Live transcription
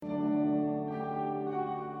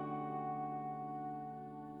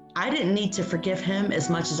I didn't need to forgive him as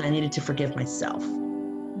much as I needed to forgive myself.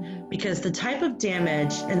 Because the type of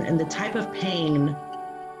damage and the type of pain,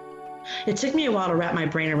 it took me a while to wrap my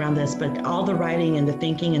brain around this, but all the writing and the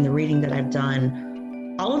thinking and the reading that I've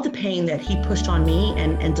done, all of the pain that he pushed on me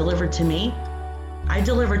and delivered to me, I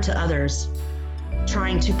delivered to others,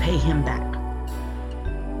 trying to pay him back.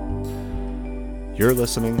 You're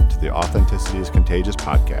listening to the Authenticity is Contagious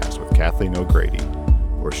podcast with Kathleen O'Grady,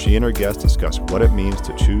 where she and her guests discuss what it means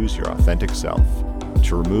to choose your authentic self,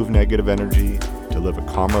 to remove negative energy, to live a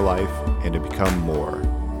calmer life, and to become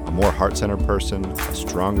a more heart-centered person, a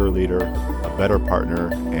stronger leader, a better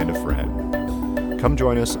partner, and a friend. Come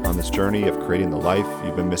join us on this journey of creating the life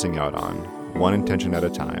you've been missing out on, one intention at a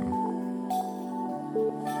time.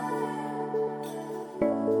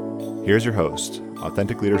 Here's your host,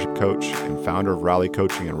 authentic leadership coach and founder of Raleigh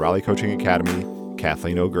Coaching and Raleigh Coaching Academy,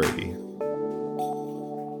 Kathleen O'Grady.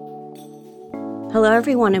 Hello,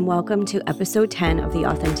 everyone, and welcome to episode 10 of the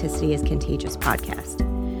Authenticity is Contagious podcast.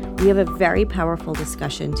 We have a very powerful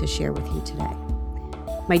discussion to share with you today.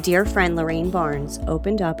 My dear friend Lorraine Barnes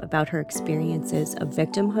opened up about her experiences of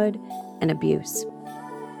victimhood and abuse.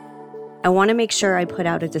 I want to make sure I put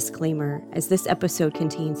out a disclaimer, as this episode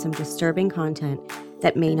contains some disturbing content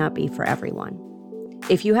that may not be for everyone.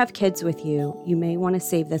 If you have kids with you, you may want to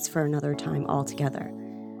save this for another time altogether.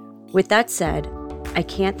 With that said, I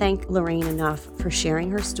can't thank Lorraine enough for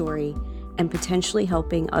sharing her story and potentially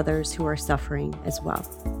helping others who are suffering as well.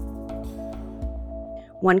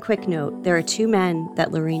 One quick note, there are two men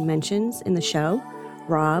that Lorraine mentions in the show,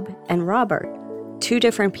 Rob and Robert, two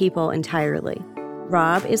different people entirely.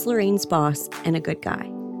 Rob is Lorraine's boss and a good guy.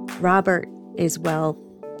 Robert is, well,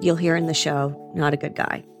 you'll hear in the show, not a good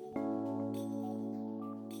guy.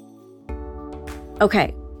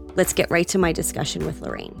 Okay, let's get right to my discussion with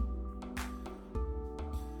Lorraine.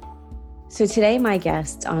 So today, my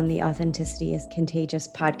guest on the Authenticity is Contagious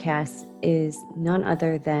podcast is none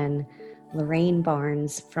other than Lorraine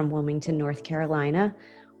Barnes from Wilmington, North Carolina.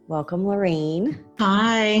 Welcome, Lorraine.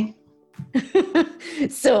 Hi.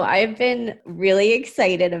 So I've been really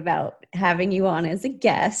excited about having you on as a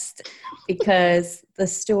guest because the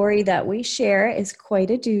story that we share is quite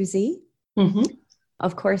a doozy. Mm-hmm.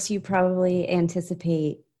 Of course, you probably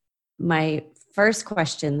anticipate my first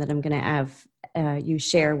question that I'm going to have you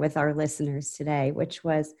share with our listeners today, which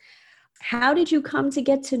was, how did you come to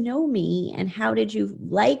get to know me and how did you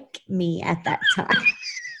like me at that time?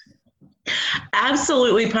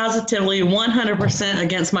 Absolutely, positively, 100%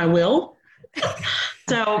 against my will.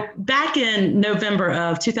 So back in November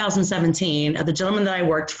of 2017, the gentleman that I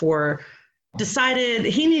worked for decided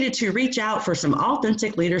he needed to reach out for some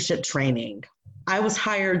authentic leadership training. I was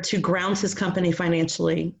hired to ground his company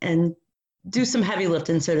financially and do some heavy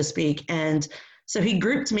lifting, so to speak. And so he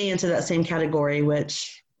grouped me into that same category,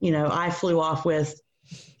 which, I flew off with,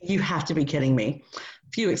 you have to be kidding me.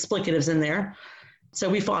 A few explicatives in there. So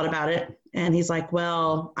we fought about it. And he's like,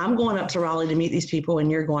 well, I'm going up to Raleigh to meet these people and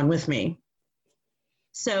you're going with me.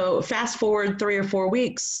 So fast forward 3 or 4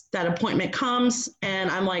 weeks, that appointment comes and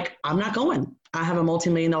I'm like, I'm not going. I have a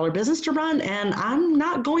multi-million-dollar business to run and I'm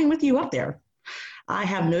not going with you up there. I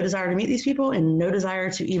have no desire to meet these people and no desire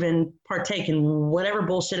to even partake in whatever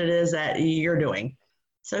bullshit it is that you're doing.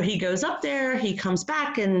 So he goes up there, he comes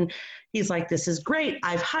back and he's like, this is great.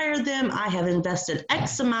 I've hired them. I have invested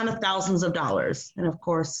X amount of thousands of dollars. And of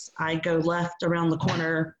course, I go left around the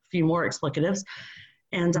corner, a few more explicatives.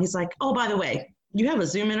 And he's like, oh, by the way, you have a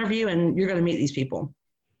Zoom interview and you're going to meet these people.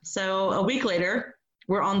 So a week later,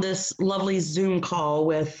 we're on this lovely Zoom call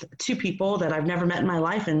with two people that I've never met in my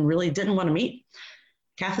life and really didn't want to meet.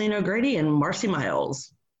 Kathleen O'Grady and Marcy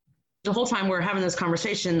Miles. The whole time we're having this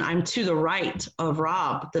conversation, I'm to the right of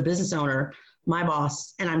Rob, the business owner, my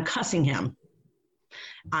boss, and I'm cussing him.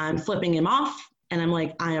 I'm flipping him off, and I'm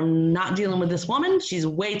like, I am not dealing with this woman. She's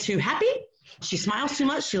way too happy. She smiles too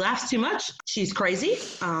much. She laughs too much. She's crazy.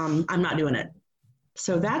 I'm not doing it.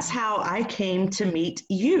 So that's how I came to meet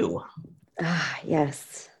you.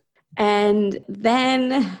 Yes. And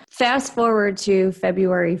then fast forward to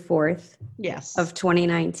February 4th Yes. of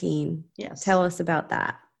 2019. Yes. Tell us about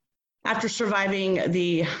that. After surviving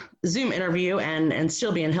the Zoom interview and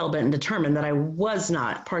still being hell-bent and determined that I was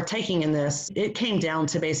not partaking in this, it came down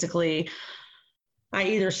to basically I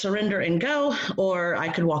either surrender and go or I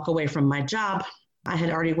could walk away from my job. I had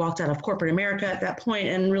already walked out of corporate America at that point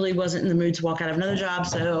and really wasn't in the mood to walk out of another job.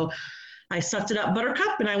 So I sucked it up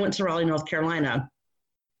buttercup and I went to Raleigh, North Carolina.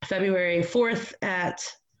 February 4th at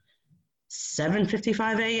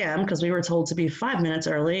 7:55 a.m., because we were told to be 5 minutes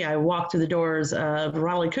early, I walked through the doors of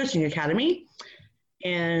Raleigh Coaching Academy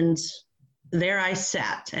and there I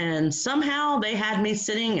sat, and somehow they had me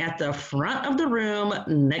sitting at the front of the room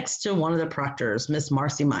next to one of the proctors, Miss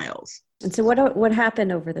Marcy Miles. And so what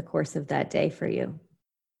happened over the course of that day for you?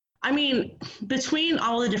 I mean, between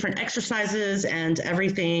all the different exercises and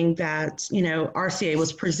everything that, RCA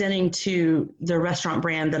was presenting to the restaurant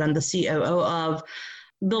brand that I'm the COO of,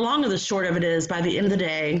 the long and the short of it is, by the end of the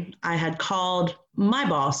day, I had called my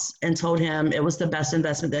boss and told him it was the best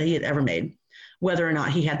investment that he had ever made, whether or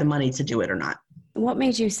not he had the money to do it or not. What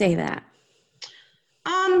made you say that?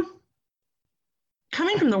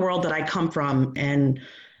 Coming from the world that I come from and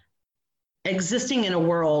existing in a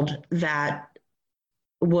world that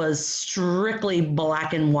was strictly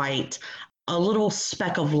black and white, a little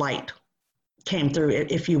speck of light came through,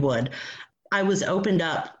 if you would. I was opened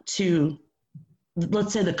up to,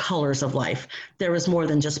 let's say, the colors of life. There was more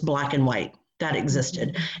than just black and white that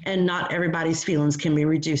existed, and not everybody's feelings can be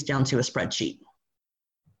reduced down to a spreadsheet.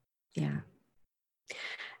 Yeah.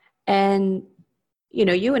 And,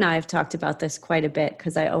 you and I have talked about this quite a bit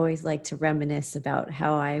because I always like to reminisce about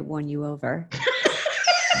how I won you over.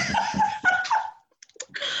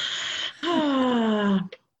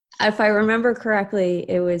 If I remember correctly,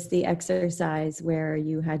 it was the exercise where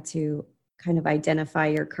you had to kind of identify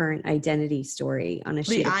your current identity story on a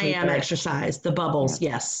sheet of paper. The I am exercise, the bubbles,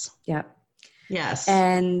 yep. Yes. Yep. Yes.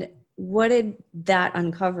 And what did that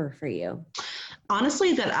uncover for you?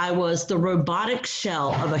 Honestly, that I was the robotic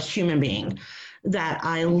shell of a human being, that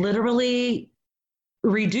I literally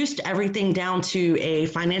reduced everything down to a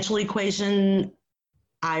financial equation.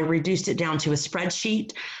 I reduced it down to a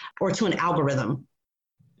spreadsheet or to an algorithm.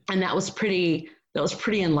 And that was pretty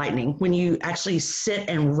enlightening when you actually sit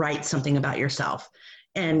and write something about yourself.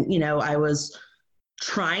 And, I was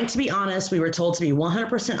trying to be honest. We were told to be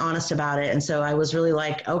 100% honest about it. And so I was really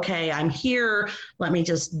like, okay, I'm here. Let me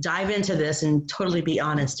just dive into this and totally be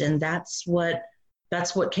honest. And that's what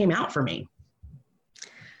came out for me.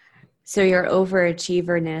 So your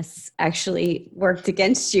overachieverness actually worked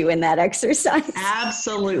against you in that exercise.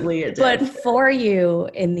 Absolutely it did. But for you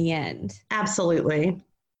in the end. Absolutely.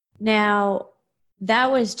 Now,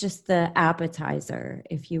 that was just the appetizer,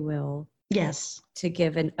 if you will. Yes. To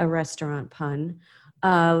give a restaurant pun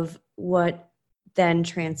of what then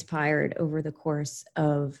transpired over the course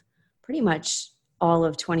of pretty much all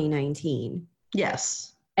of 2019.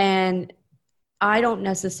 Yes. And I don't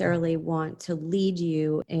necessarily want to lead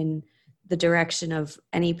you in the direction of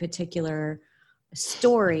any particular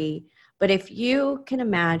story, but if you can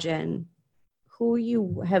imagine who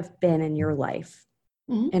you have been in your life,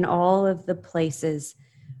 mm-hmm. and all of the places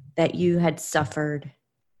that you had suffered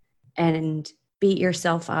and beat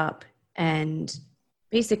yourself up and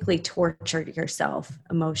basically tortured yourself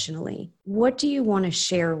emotionally, what do you want to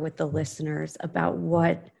share with the listeners about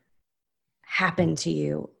what happened to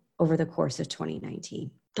you over the course of 2019?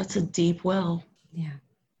 That's a deep well. Yeah.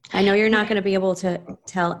 I know you're not going to be able to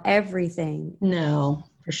tell everything. No,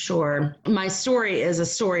 for sure. My story is a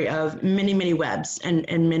story of many, many webs and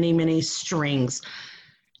many, many strings.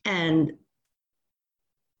 And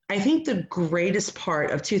I think the greatest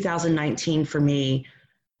part of 2019 for me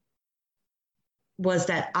was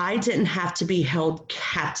that I didn't have to be held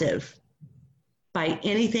captive by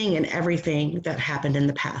anything and everything that happened in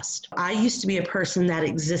the past. I used to be a person that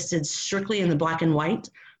existed strictly in the black and white.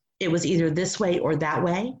 It was either this way or that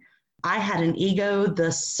way. I had an ego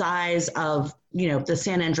the size of, the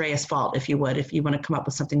San Andreas Fault, if you want to come up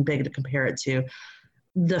with something big to compare it to.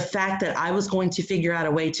 The fact that I was going to figure out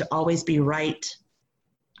a way to always be right.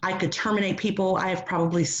 I could terminate people. I have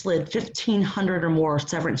probably slid 1,500 or more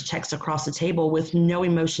severance checks across the table with no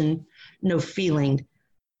emotion, no feeling,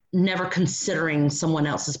 never considering someone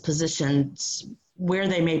else's position, where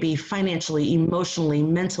they may be financially, emotionally,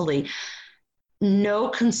 mentally, no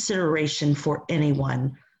consideration for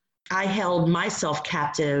anyone. I held myself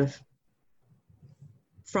captive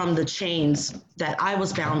from the chains that I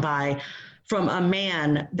was bound by, from a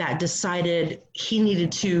man that decided he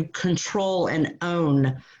needed to control and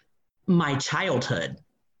own my childhood.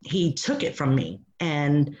 He took it from me.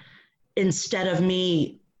 And instead of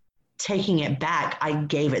me taking it back, I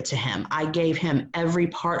gave it to him. I gave him every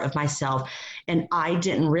part of myself. And I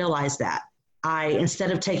didn't realize that.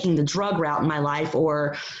 Instead of taking the drug route in my life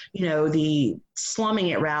or, the slumming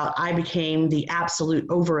it route, I became the absolute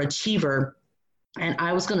overachiever. And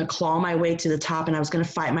I was going to claw my way to the top, and I was going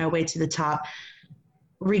to fight my way to the top,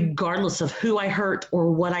 regardless of who I hurt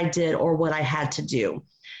or what I did or what I had to do.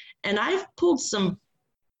 And I've pulled some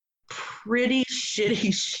pretty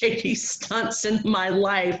shitty, shady stunts in my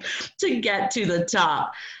life to get to the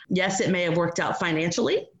top. Yes, it may have worked out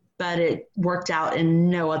financially, but it worked out in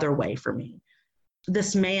no other way for me.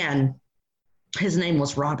 This man his name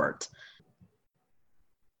was Robert,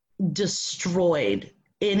 destroyed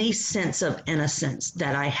any sense of innocence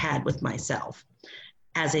that I had with myself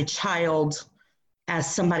as a child,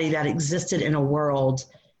 as somebody that existed in a world.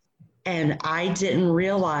 And I didn't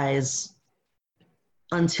realize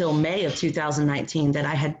until May of 2019 that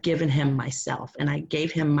I had given him myself, and I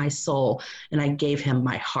gave him my soul, and I gave him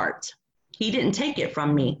my heart. He didn't take it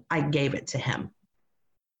from me. I gave it to him.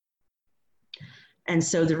 And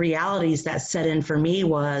so the realities that set in for me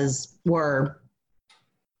were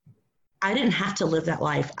I didn't have to live that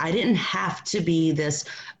life. I didn't have to be this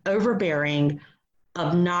overbearing,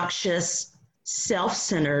 obnoxious,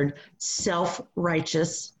 self-centered,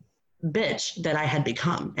 self-righteous bitch that I had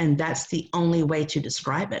become. And that's the only way to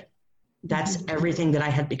describe it. That's everything that I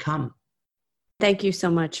had become. Thank you so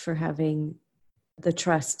much for having the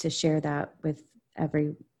trust to share that with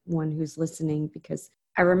everyone who's listening, because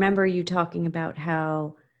I remember you talking about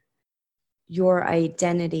how your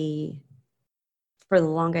identity for the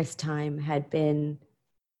longest time had been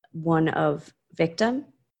one of victim.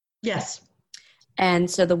 Yes. And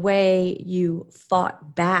so the way you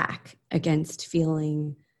fought back against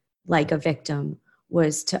feeling like a victim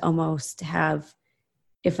was to almost have,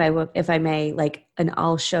 if I may, like an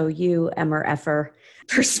I'll show you Emmer effer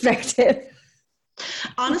perspective.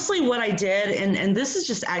 Honestly, what I did, and this has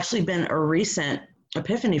just actually been a recent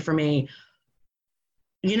epiphany for me.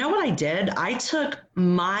 You know what I did? I took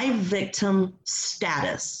my victim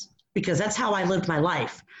status, because that's how I lived my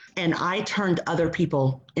life, and I turned other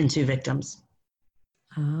people into victims.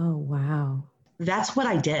 Oh, wow. That's what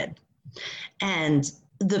I did. And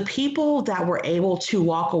the people that were able to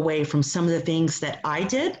walk away from some of the things that I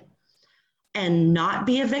did and not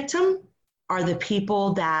be a victim are the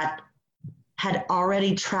people that had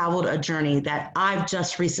already traveled a journey that I've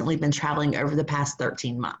just recently been traveling over the past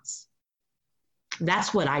 13 months.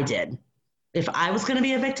 That's what I did. If I was going to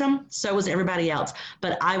be a victim, so was everybody else.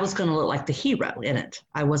 But I was going to look like the hero in it.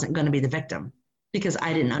 I wasn't going to be the victim because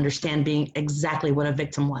I didn't understand being exactly what a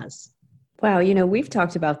victim was. Wow. You know, we've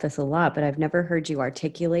talked about this a lot, but I've never heard you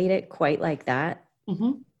articulate it quite like that.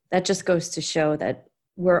 Mm-hmm. That just goes to show that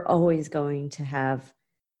we're always going to have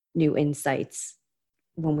new insights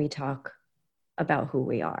when we talk about who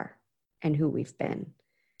we are and who we've been.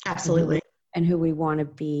 Absolutely. And who we want to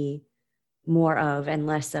be more of and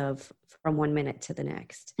less of from one minute to the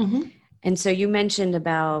next. Mm-hmm. And so you mentioned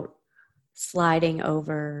about sliding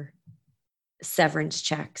over severance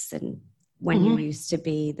checks and when you used to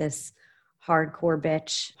be this hardcore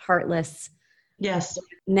bitch, heartless. Yes.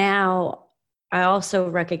 Now, I also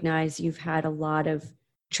recognize you've had a lot of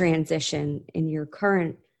transition in your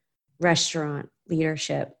current restaurant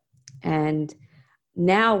leadership. And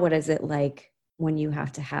now what is it like when you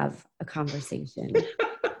have to have a conversation?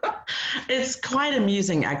 It's quite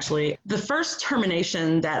amusing, actually. The first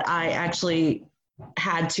termination that I actually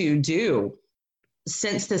had to do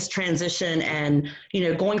since this transition and, you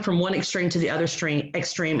know, going from one extreme to the other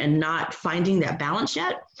extreme and not finding that balance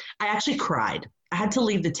yet, I actually cried. I had to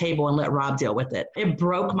leave the table and let Rob deal with it. It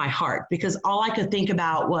broke my heart because all I could think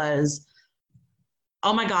about was,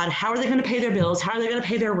 oh my God, how are they going to pay their bills? How are they going to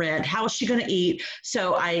pay their rent? How is she going to eat?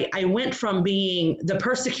 So I went from being the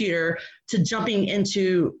persecutor to jumping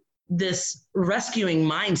into this rescuing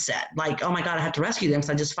mindset. Like, oh my God, I have to rescue them because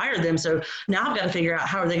I just fired them. So now I've got to figure out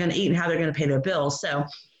how are they going to eat and how they're going to pay their bills. So,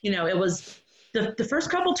 you know, it was the first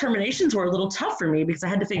couple terminations were a little tough for me because I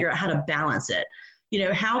had to figure out how to balance it. You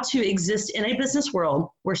know, how to exist in a business world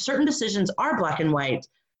where certain decisions are black and white,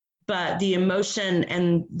 but the emotion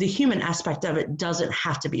and the human aspect of it doesn't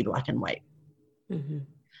have to be black and white. Mm-hmm.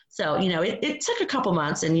 So, you know, it took a couple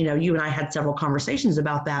months and, you know, you and I had several conversations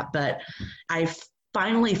about that, but I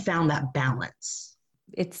finally found that balance.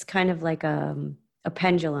 It's kind of like a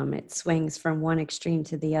pendulum. It swings from one extreme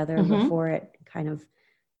to the other before it kind of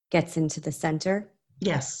gets into the center.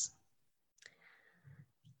 Yes.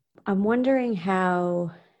 I'm wondering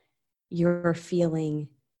how you're feeling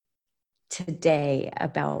today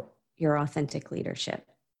about your authentic leadership.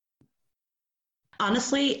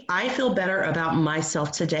 Honestly, I feel better about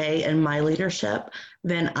myself today and my leadership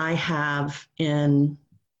than I have in,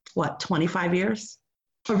 25 years?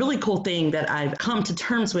 A really cool thing that I've come to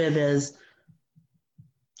terms with is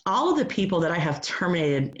all of the people that I have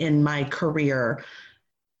terminated in my career,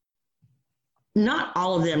 not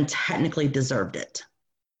all of them technically deserved it.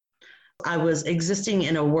 I was existing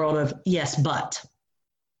in a world of yes, but.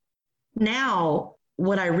 Now,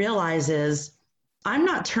 what I realize is I'm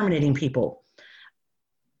not terminating people.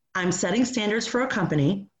 I'm setting standards for a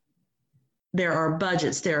company. there are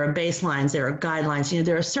budgets, there are baselines, there are guidelines.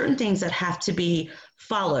 There are certain things that have to be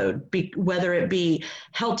followed, whether it be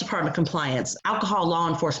health department compliance, alcohol law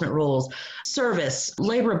enforcement rules, service,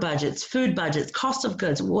 labor budgets, food budgets, cost of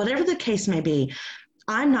goods, whatever the case may be.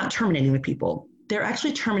 I'm not terminating the people. They're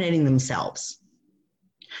actually terminating themselves.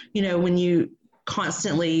 When you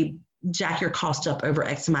constantly jack your cost up over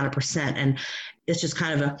X amount of percent and it's just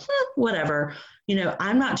kind of whatever,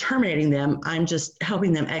 I'm not terminating them. I'm just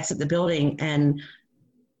helping them exit the building. And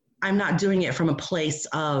I'm not doing it from a place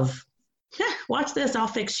of, watch this, I'll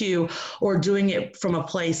fix you, or doing it from a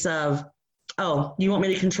place of, oh, you want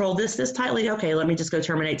me to control this tightly? Okay, let me just go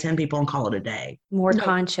terminate 10 people and call it a day. More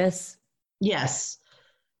conscious. Yes.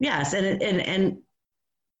 And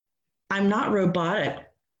I'm not robotic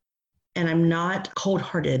and I'm not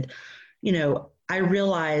cold-hearted. I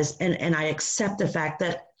realize and I accept the fact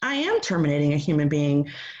that I am terminating a human being.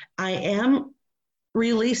 I am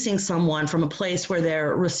releasing someone from a place where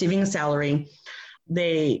they're receiving a salary.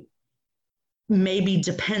 They may be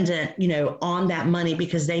dependent, on that money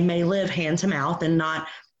because they may live hand to mouth and not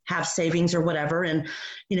have savings or whatever. And,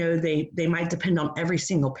 they might depend on every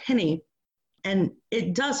single penny. And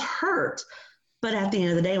it does hurt. But at the end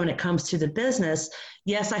of the day, when it comes to the business,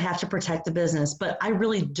 yes, I have to protect the business, but I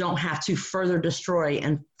really don't have to further destroy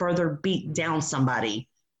and further beat down somebody,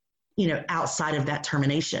 outside of that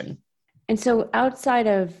termination. And so outside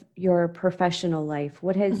of your professional life,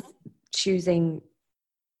 what has choosing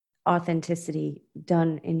authenticity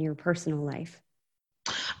done in your personal life?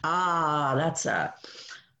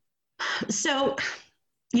 So,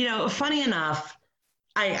 funny enough,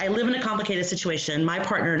 I live in a complicated situation. My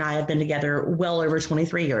partner and I have been together well over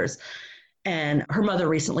 23 years, and her mother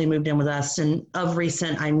recently moved in with us. And of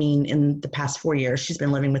recent, I mean, in the past 4 years, she's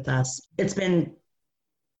been living with us. It's been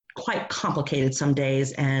quite complicated some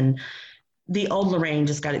days. And the old Lorraine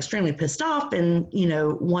just got extremely pissed off and,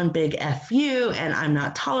 one big F you, and I'm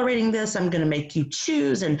not tolerating this. I'm going to make you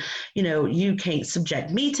choose. And, you can't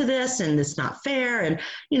subject me to this and it's not fair. And,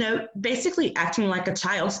 basically acting like a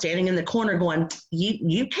child standing in the corner going,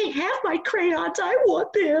 you can't have my crayons. I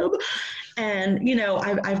want them. And,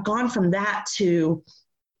 I've gone from that to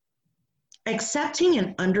accepting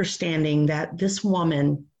and understanding that this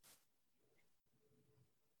woman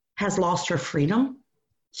has lost her freedom.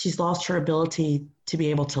 She's lost her ability to be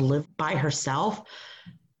able to live by herself.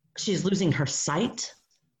 She's losing her sight.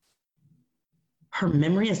 Her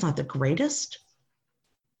memory is not the greatest.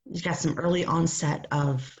 She's got some early onset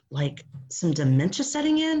of some dementia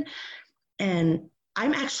setting in. And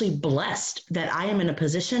I'm actually blessed that I am in a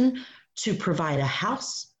position to provide a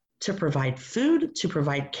house, to provide food, to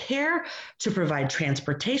provide care, to provide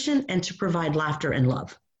transportation, and to provide laughter and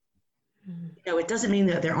love. It doesn't mean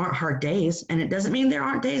that there aren't hard days, and it doesn't mean there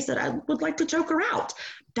aren't days that I would like to choke her out.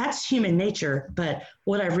 That's human nature. But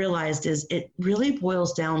what I've realized is it really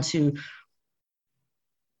boils down to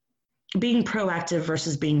being proactive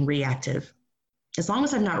versus being reactive. As long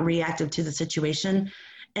as I'm not reactive to the situation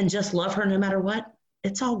and just love her no matter what,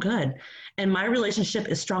 it's all good. And my relationship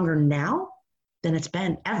is stronger now than it's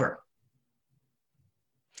been ever.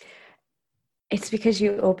 It's because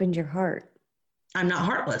you opened your heart. I'm not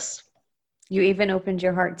heartless. You even opened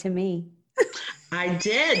your heart to me. I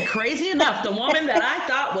did. Crazy enough. The woman that I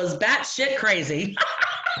thought was batshit crazy.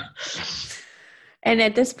 And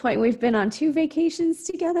at this point, we've been on 2 vacations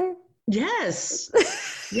together. Yes.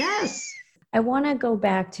 Yes. I want to go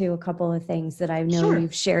back to a couple of things that I know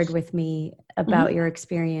you've shared with me about your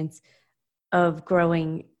experience of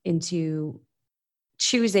growing into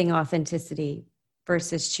choosing authenticity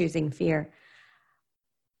versus choosing fear.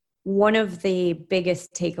 One of the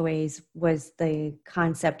biggest takeaways was the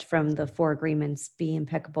concept from the 4 agreements: be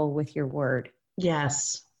impeccable with your word.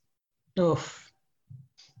 Yes. Oof.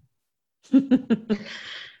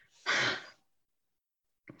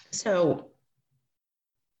 So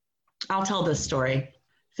I'll tell this story.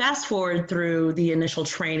 Fast forward through the initial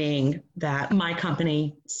training that my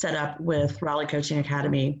company set up with Raleigh Coaching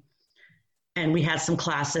Academy. And we had some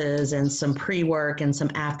classes and some pre-work and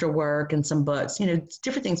some after work and some books,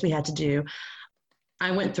 different things we had to do.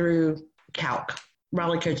 I went through CALC,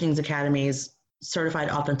 Raleigh Coaching Academy's Certified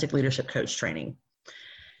Authentic Leadership Coach training.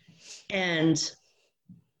 And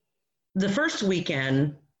the first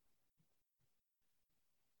weekend,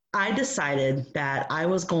 I decided that I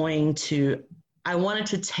wanted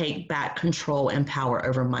to take back control and power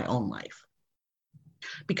over my own life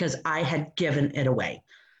because I had given it away.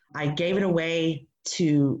 I gave it away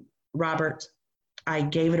to Robert. I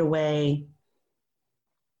gave it away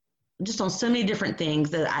just on so many different things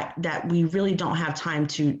that we really don't have time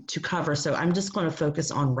to cover. So I'm just going to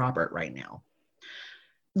focus on Robert right now.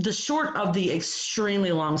 the short of the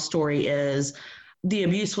extremely long story is the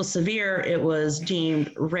abuse was severe. It was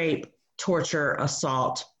deemed rape, torture,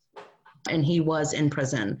 assault, and he was in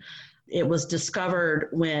prison. It was discovered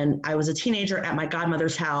when I was a teenager at my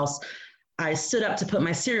godmother's house. I stood up to put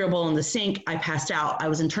my cereal bowl in the sink. I passed out. I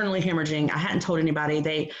was internally hemorrhaging. I hadn't told anybody.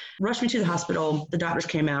 They rushed me to the hospital. The doctors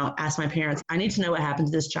came out, asked my parents, I need to know what happened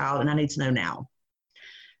to this child, and I need to know now.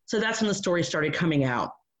 So that's when the story started coming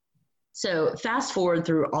out. So fast forward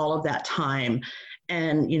through all of that time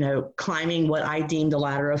and, climbing what I deemed the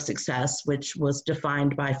ladder of success, which was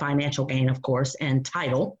defined by financial gain, of course, and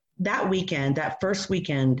title. That weekend, that first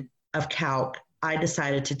weekend of CALC, I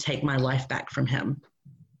decided to take my life back from him.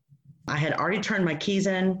 I had already turned my keys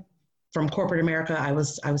in from corporate America. I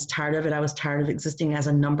was tired of it. I was tired of existing as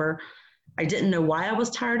a number. I didn't know why I was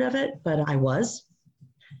tired of it, but I was.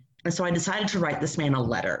 And so I decided to write this man a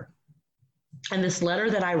letter. And this letter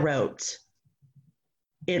that I wrote,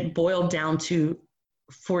 it boiled down to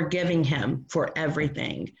forgiving him for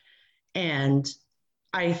everything. And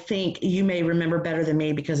I think you may remember better than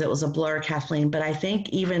me because it was a blur, Kathleen, but I think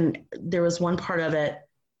even there was one part of it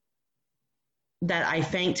that I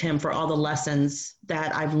thanked him for all the lessons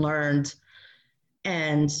that I've learned.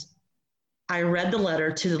 And I read the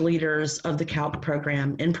letter to the leaders of the CALC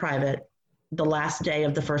program in private the last day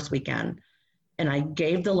of the first weekend. And I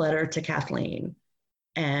gave the letter to Kathleen,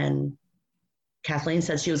 and Kathleen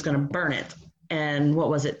said she was going to burn it. And what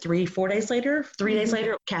was it, 4 days later,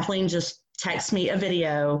 Kathleen just texted me a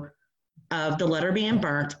video of the letter being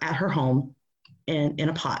burnt at her home in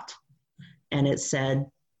a pot. And it said,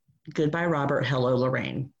 "Goodbye, Robert. Hello,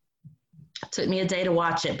 Lorraine." It took me a day to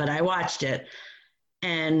watch it, but I watched it.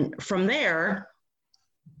 And from there,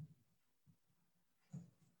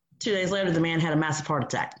 2 days later, the man had a massive heart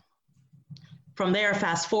attack. From there,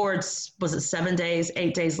 fast forward, was it 7 days,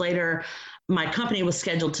 8 days later, my company was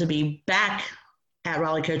scheduled to be back at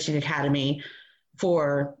Raleigh Coaching Academy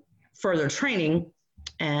for further training.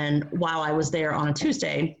 And while I was there on a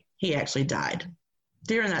Tuesday, he actually died.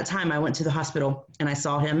 During that time, I went to the hospital and I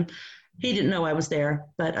saw him. He didn't know I was there.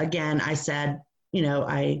 But again, I said,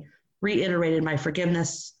 I reiterated my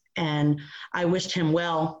forgiveness, and I wished him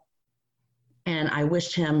well. And I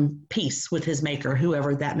wished him peace with his maker,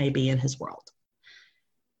 whoever that may be in his world.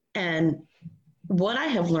 And what I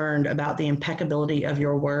have learned about the impeccability of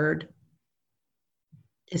your word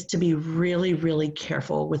is to be really, really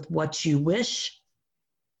careful with what you wish,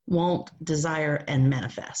 want, desire, and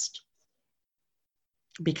manifest.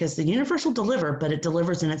 Because the universe will deliver, but it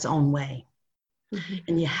delivers in its own way. Mm-hmm.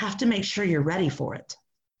 And you have to make sure you're ready for it.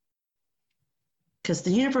 Because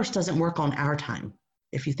the universe doesn't work on our time,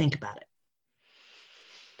 if you think about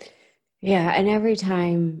it. Yeah, and every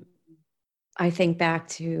time I think back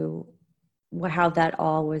to how that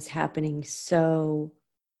all was happening so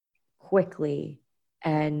quickly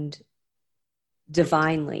and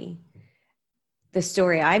divinely, the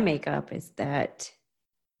story I make up is that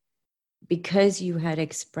because you had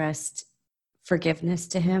expressed forgiveness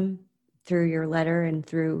to him through your letter and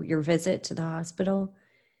through your visit to the hospital,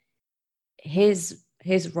 his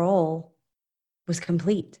role was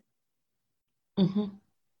complete. Mm-hmm.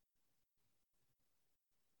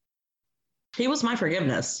 He was my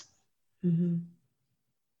forgiveness. Mm-hmm.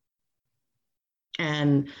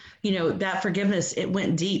 And, that forgiveness, it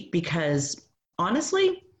went deep because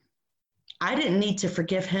honestly, I didn't need to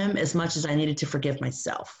forgive him as much as I needed to forgive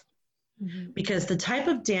myself. Mm-hmm. Because the type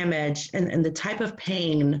of damage and the type of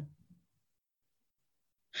pain,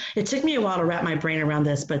 it took me a while to wrap my brain around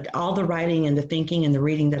this, but all the writing and the thinking and the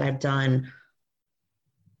reading that I've done,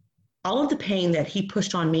 all of the pain that he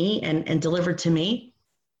pushed on me and delivered to me,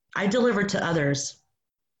 I delivered to others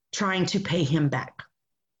trying to pay him back.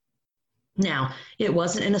 Now, it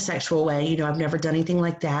wasn't in a sexual way. I've never done anything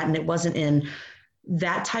like that. And it wasn't in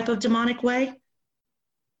that type of demonic way.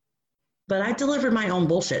 But I delivered my own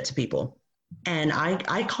bullshit to people. And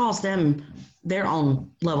I caused them their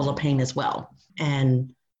own level of pain as well.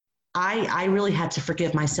 And I really had to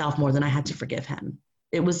forgive myself more than I had to forgive him.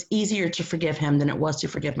 It was easier to forgive him than it was to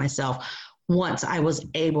forgive myself once I was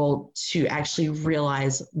able to actually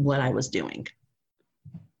realize what I was doing.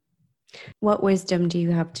 What wisdom do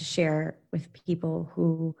you have to share with people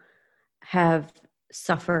who have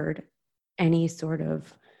suffered any sort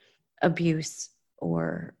of abuse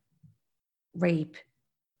or rape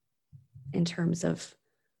in terms of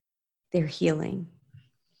their healing?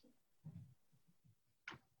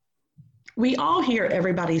 We all hear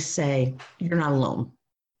everybody say, "You're not alone."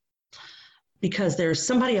 Because there's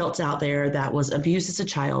somebody else out there that was abused as a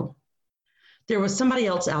child. There was somebody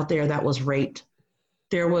else out there that was raped.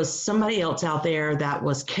 there was somebody else out there that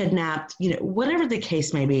was kidnapped, whatever the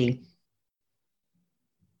case may be.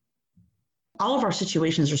 All of our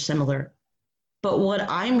situations are similar. But what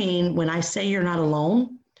I mean when I say you're not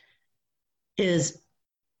alone is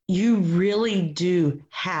you really do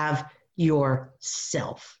have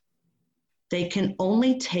yourself. They can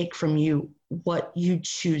only take from you what you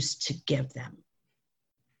choose to give them.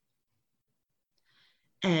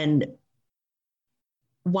 And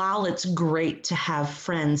while it's great to have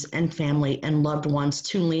friends and family and loved ones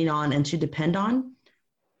to lean on and to depend on,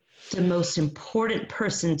 the most important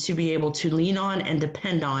person to be able to lean on and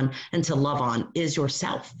depend on and to love on is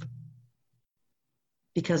yourself.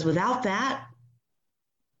 Because without that,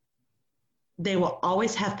 they will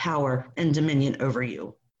always have power and dominion over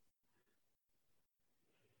you.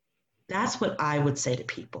 That's what I would say to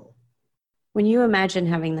people. When you imagine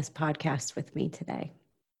having this podcast with me today,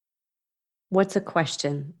 what's a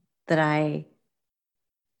question that I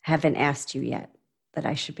haven't asked you yet that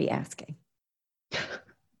I should be asking?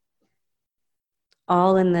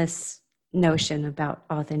 All in this notion about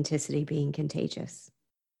authenticity being contagious.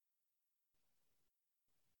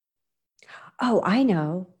 Oh, I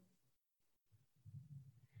know.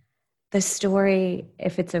 The story,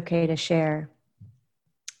 if it's okay to share,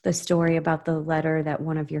 the story about the letter that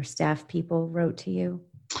one of your staff people wrote to you.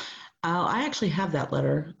 I actually have that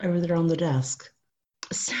letter over there on the desk.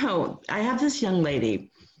 So I have this young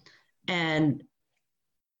lady, and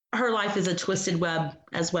her life is a twisted web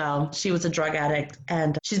as well. She was a drug addict,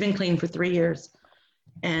 and she's been clean for 3 years.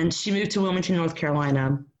 And she moved to Wilmington, North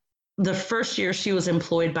Carolina. The first year she was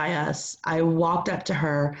employed by us, I walked up to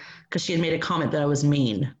her because she had made a comment that I was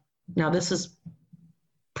mean. Now, this is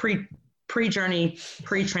pre-journey,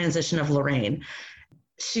 pre-transition of Lorraine.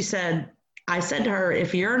 I said to her,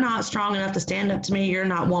 if you're not strong enough to stand up to me, you're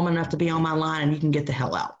not woman enough to be on my line, and you can get the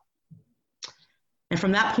hell out. And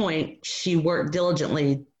from that point, she worked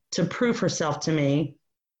diligently to prove herself to me.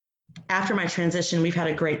 After my transition, we've had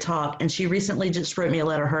a great talk, and she recently just wrote me a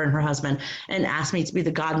letter, her and her husband, and asked me to be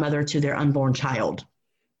the godmother to their unborn child.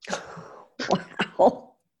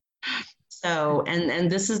 Wow. So, and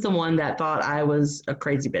this is the one that thought I was a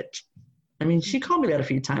crazy bitch. I mean, she called me that a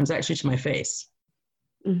few times, actually, to my face.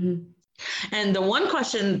 Mm-hmm. And the one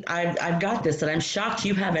question I've got this that I'm shocked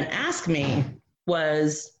you haven't asked me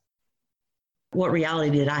was, what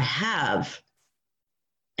reality did I have?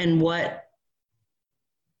 And what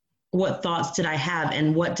thoughts did I have?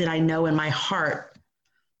 And what did I know in my heart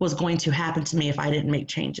was going to happen to me if I didn't make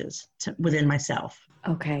changes within myself?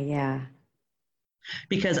 Okay, yeah.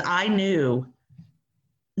 Because I knew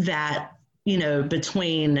that,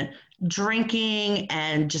 between drinking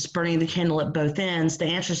and just burning the candle at both ends, the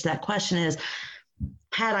answer to that question is,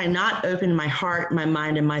 had I not opened my heart, my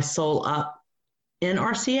mind, and my soul up in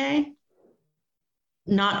RCA,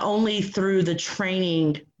 not only through the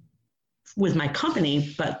training with my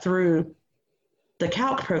company, but through the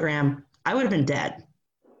CALC program, I would have been dead.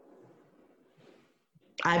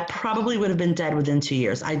 I probably would have been dead within 2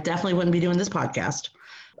 years. I definitely wouldn't be doing this podcast.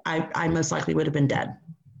 I most likely would have been dead.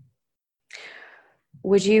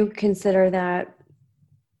 Would you consider that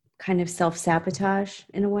kind of self-sabotage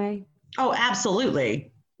in a way? Oh,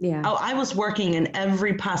 absolutely. Yeah. Oh, I was working in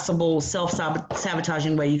every possible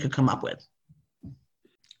self-sabotaging way you could come up with.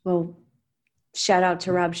 Well, shout out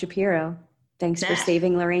to Rob Shapiro. Thanks for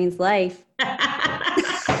saving Lorraine's life.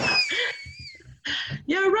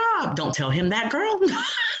 Yeah, Rob, don't tell him that, girl.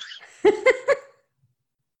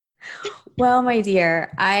 Well, my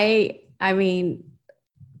dear, I mean,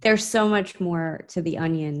 there's so much more to the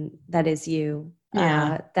onion that is you.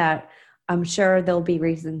 Yeah. That I'm sure there'll be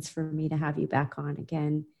reasons for me to have you back on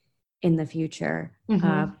again in the future.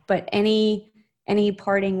 Mm-hmm. But any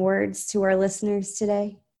parting words to our listeners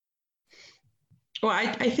today? Well,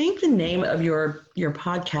 I think the name of your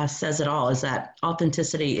podcast says it all, is that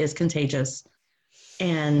authenticity is contagious,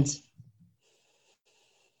 and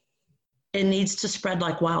it needs to spread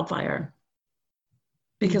like wildfire,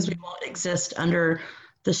 because we won't exist under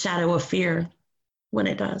the shadow of fear when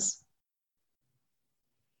it does.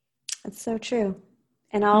 That's so true.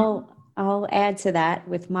 And I'll add to that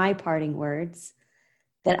with my parting words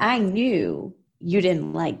that I knew you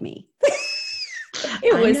didn't like me.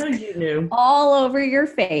 It was I know you knew. all over your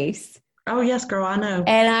face. Oh, yes, girl, I know.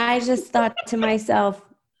 And I just thought to myself,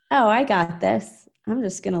 oh, I got this. I'm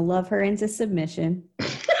just going to love her into submission.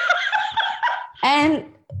 And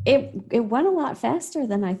it went a lot faster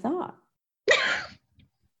than I thought.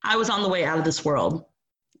 I was on the way out of this world.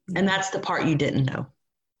 And that's the part you didn't know.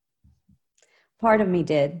 Part of me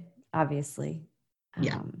did, obviously.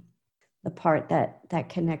 Yeah. The part that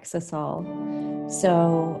connects us all.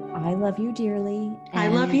 So I love you dearly. I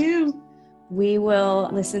love you. We will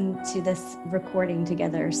listen to this recording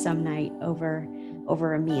together some night over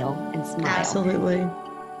a meal and smile. Absolutely.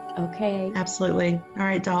 Okay. Absolutely. All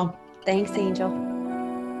right, doll. Thanks, Angel.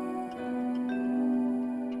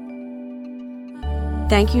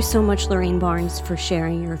 Thank you so much, Lorraine Barnes, for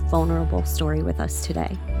sharing your vulnerable story with us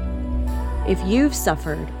today. If you've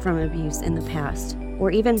suffered from abuse in the past,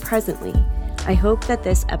 or even presently, I hope that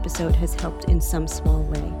this episode has helped in some small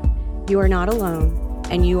way. You are not alone,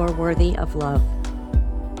 and you are worthy of love.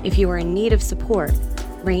 If you are in need of support,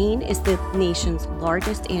 RAINN is the nation's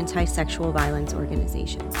largest anti-sexual violence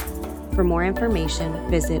organization. For more information,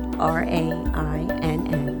 visit RAINN.org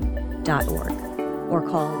or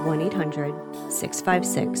call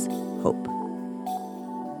 1-800-656-HOPE.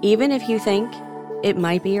 Even if you think it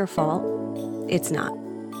might be your fault, it's not.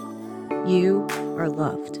 You are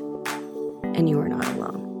loved, and you are not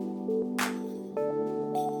alone.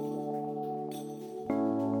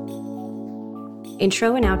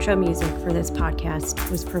 Intro and outro music for this podcast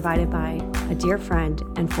was provided by a dear friend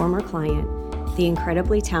and former client, the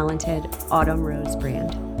incredibly talented Autumn Rose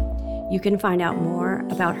Brand. You can find out more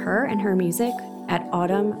about her and her music at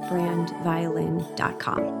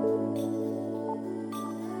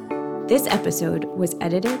autumnbrandviolin.com. This episode was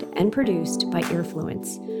edited and produced by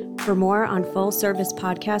Earfluence. For more on full-service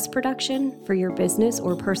podcast production for your business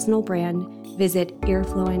or personal brand, visit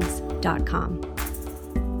earfluence.com.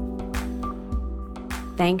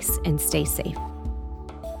 Thanks and stay safe.